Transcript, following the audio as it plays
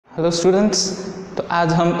Hello students, तो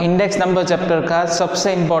आज हम इंडेक्स नंबर चैप्टर का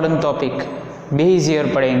सबसे इम्पॉर्टेंट टॉपिक बेस ईयर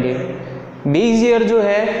पढ़ेंगे। बेस ईयर जो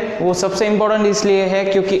है वो सबसे इम्पॉर्टेंट इसलिए है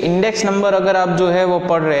क्योंकि इंडेक्स नंबर अगर आप जो है वो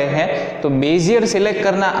पढ़ रहे हैं तो बेस ईयर सिलेक्ट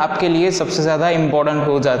करना आपके लिए सबसे ज़्यादा इम्पॉर्टेंट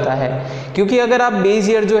हो जाता है। क्योंकि अगर आप बेस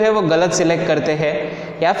ईयर जो है वो गलत सिलेक्ट करते हैं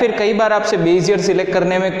या फिर कई बार आपसे बेस ईयर सिलेक्ट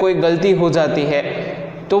करने में कोई गलती हो जाती है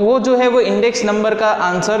तो वो जो है वो इंडेक्स नंबर का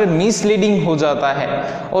आंसर मिसलीडिंग हो जाता है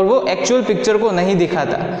और वो एक्चुअल पिक्चर को नहीं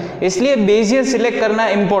दिखाता। इसलिए बेस ईयर सिलेक्ट करना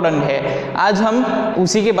इम्पोर्टेंट है। आज हम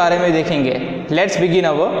उसी के बारे में देखेंगे। Let's begin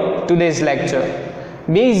our today's lecture.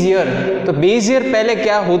 Base year, तो बेस ईयर पहले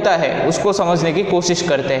क्या होता है उसको समझने की कोशिश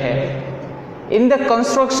करते हैं। In the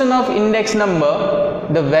construction of index number,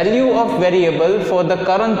 the value of variable for the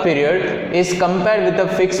current period is compared with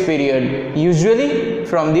a fixed period, usually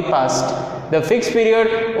from the past. The fixed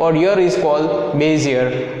period or year is called base year.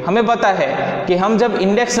 हमें पता है कि हम जब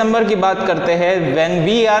index number की बात करते हैं, when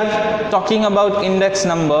we are talking about index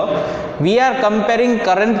number, we are comparing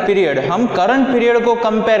current period. हम current period को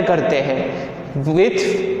compare करते हैं with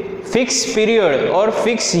fixed period और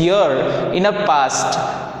fixed year in a past.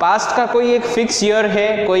 Past का कोई एक फिक्स ईयर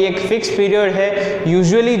है, कोई एक फिक्स पीरियड है,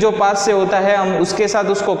 यूजुअली जो पास्ट से होता है हम उसके साथ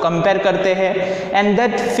उसको कंपेयर करते हैं एंड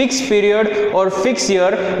दैट फिक्स पीरियड और fix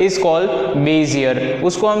year is called base year.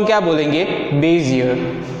 उसको हम क्या बोलेंगे? Base year.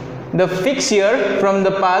 The fix year from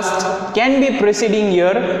the past can be preceding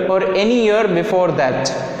year और एनी ईयर बिफोर दैट।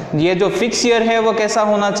 ये जो फिक्स ईयर है वो कैसा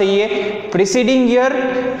होना चाहिए? प्रीसीडिंग ईयर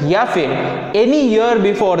या फिर एनी ईयर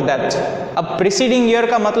बिफोर दैट। अब प्रीसीडिंग ईयर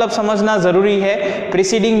का मतलब समझना जरूरी है।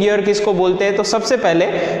 प्रीसीडिंग ईयर किसको बोलते हैं? तो सबसे पहले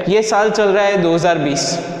ये साल चल रहा है 2020,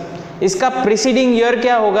 इसका प्रीसीडिंग ईयर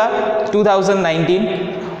क्या होगा? 2019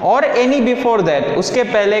 और एनी बिफोर दैट, उसके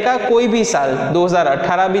पहले का कोई भी साल,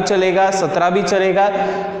 2018 भी चलेगा, 17 भी चलेगा।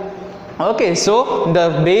 Okay, so the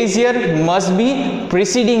base year must be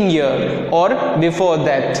preceding year or before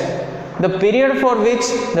that. The period for which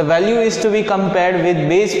the value is to be compared with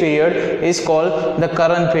base period is called the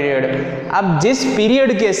current period. अब जिस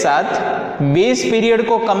पीरियड के साथ base period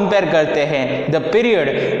को compare करते हैं, the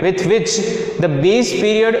period with which the base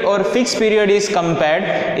period or fixed period is compared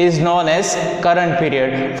is known as current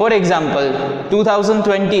period. For example,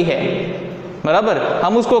 2020 है, बराबर,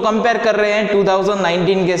 हम उसको कंपेयर कर रहे हैं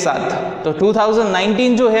 2019 के साथ, तो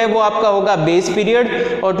 2019 जो है वो आपका होगा बेस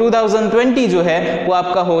पीरियड और 2020 जो है वो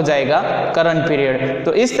आपका हो जाएगा करंट पीरियड।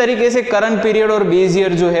 तो इस तरीके से करंट पीरियड और बेस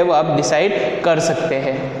ईयर जो है वो आप डिसाइड कर सकते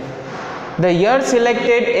हैं। The year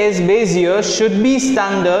selected as base year should be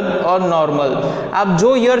standard और normal। आप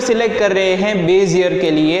जो ईयर सिलेक्ट कर रहे हैं बेस ईयर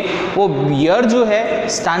के लिए वो ईयर जो है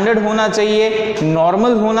स्टैंडर्ड होना चाहिए,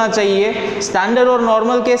 नॉर्मल होना चाहिए। स्टैंडर्ड और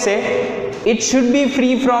नॉर्मल कैसे? It should be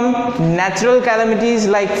free from natural calamities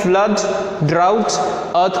like floods, droughts,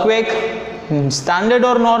 earthquake। Standard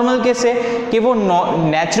और नॉर्मल कैसे? कि वो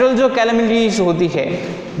नेचुरल जो कैलेमिटीज होती है,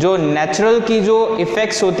 जो नेचुरल की जो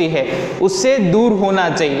इफेक्ट्स होती है उससे दूर होना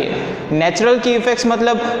चाहिए। नेचुरल की इफेक्ट्स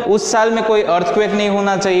मतलब उस साल में कोई अर्थक्वेक नहीं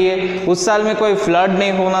होना चाहिए, उस साल में कोई फ्लड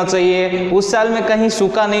नहीं होना चाहिए, उस साल में कहीं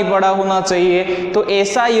सूखा नहीं पड़ा होना चाहिए। तो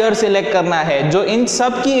ऐसा ईयर सिलेक्ट करना है जो इन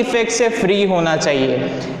सब की इफेक्ट से फ्री होना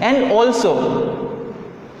चाहिए। And also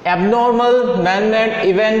abnormal man-made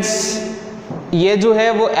events, ये जो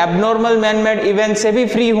है वो एबनॉर्मल मैन-मेड इवेंट से भी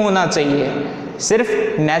फ्री होना चाहिए। सिर्फ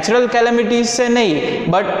नेचुरल कैलेमिटीज से नहीं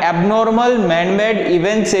बट एबनॉर्मल मैन-मेड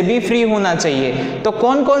इवेंट से भी फ्री होना चाहिए। तो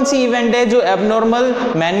कौन कौन सी इवेंट है जो एबनॉर्मल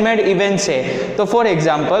मैन-मेड इवेंट्स है? तो फॉर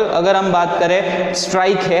एग्जांपल अगर हम बात करें,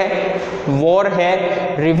 स्ट्राइक है, वॉर है,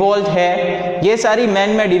 रिवोल्ट है, ये सारी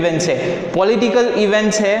मैन-मेड इवेंट्स है। पॉलिटिकल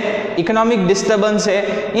इवेंट्स है, इकोनॉमिक डिस्टर्बेंस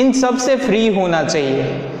है, इन सब से फ्री होना चाहिए,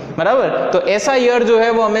 बराबर। तो ऐसा ईयर जो है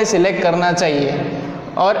वो हमें सिलेक्ट करना चाहिए।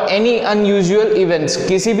 और एनी अनयूजुअल इवेंट्स,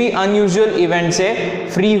 किसी भी अनयूजुअल इवेंट से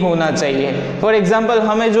फ्री होना चाहिए। फॉर एग्जांपल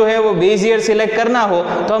हमें जो है वो बेस ईयर सिलेक्ट करना हो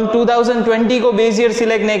तो हम 2020 को बेस ईयर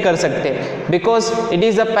सिलेक्ट नहीं कर सकते because it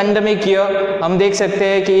is a pandemic year. हम देख सकते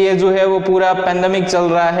हैं कि ये जो है वो पूरा पैंडेमिक चल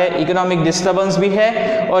रहा है, इकोनॉमिक डिस्टर्बेंस भी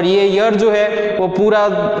है और ये ईयर जो है वो पूरा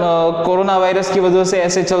कोरोना वायरस की वजह से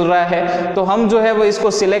ऐसे चल रहा है। तो हम जो है वो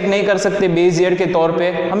इसको सिलेक्ट नहीं कर सकते बेस ईयर के तौर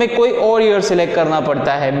पे, हमें कोई और ईयर सिलेक्ट करना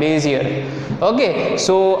पड़ता है base year. Okay,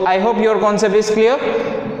 so I hope your concept is clear.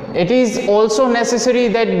 It is also necessary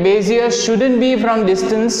that base year shouldn't be from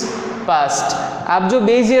distance past. आप जो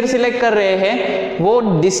बेस ईयर सिलेक्ट कर रहे हैं वो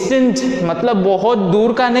डिस्टेंट मतलब बहुत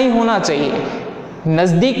दूर का नहीं होना चाहिए,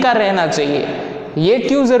 नज़दीक का रहना चाहिए। ये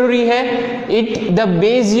क्यों जरूरी है? The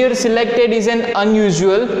base year selected is an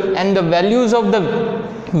unusual and the values of the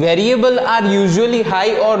variable are usually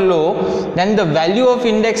high or low, then the value of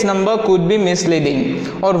index number could be misleading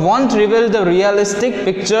or won't reveal the realistic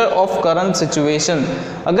picture of current situation.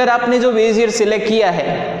 अगर आपने जो base year select किया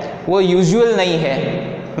है वो usual नहीं है,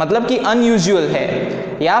 मतलब कि अनयूजुअल है,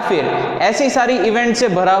 या फिर ऐसी सारी इवेंट से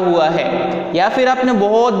भरा हुआ है, या फिर आपने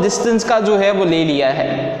बहुत डिस्टेंस का जो है वो ले लिया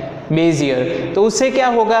है बेस ईयर, तो उससे क्या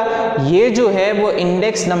होगा, ये जो है वो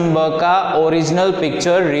इंडेक्स नंबर का ओरिजिनल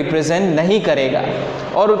पिक्चर रिप्रेजेंट नहीं करेगा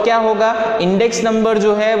और क्या होगा, इंडेक्स नंबर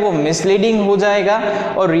जो है वो मिसलीडिंग हो जाएगा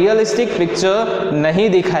और रियलिस्टिक पिक्चर नहीं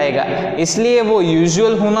दिखाएगा। इसलिए वो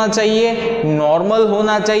यूजुअल होना चाहिए, नॉर्मल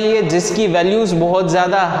होना चाहिए, जिसकी वैल्यूज बहुत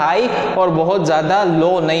ज़्यादा हाई और बहुत ज़्यादा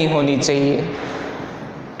लो नहीं होनी चाहिए।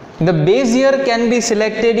 The base year can be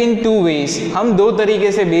selected in two ways. हम दो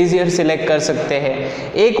तरीके से बेस ईयर सिलेक्ट कर सकते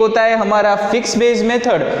हैं। एक होता है हमारा फिक्स बेस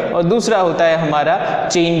मेथड और दूसरा होता है हमारा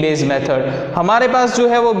चेन बेस मेथड। हमारे पास जो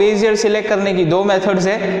है वो बेस ईयर सिलेक्ट करने की दो मेथड्स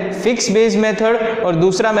है, फिक्स बेस मेथड और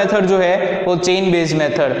दूसरा मेथड जो है वो chain base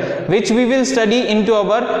method, which we will study into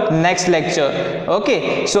our next lecture. Okay,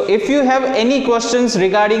 so if you have any questions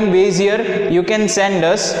regarding base year, you can send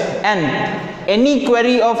us, and any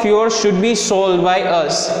query of yours should be solved by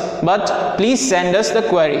us, but please send us the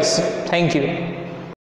queries. Thank you.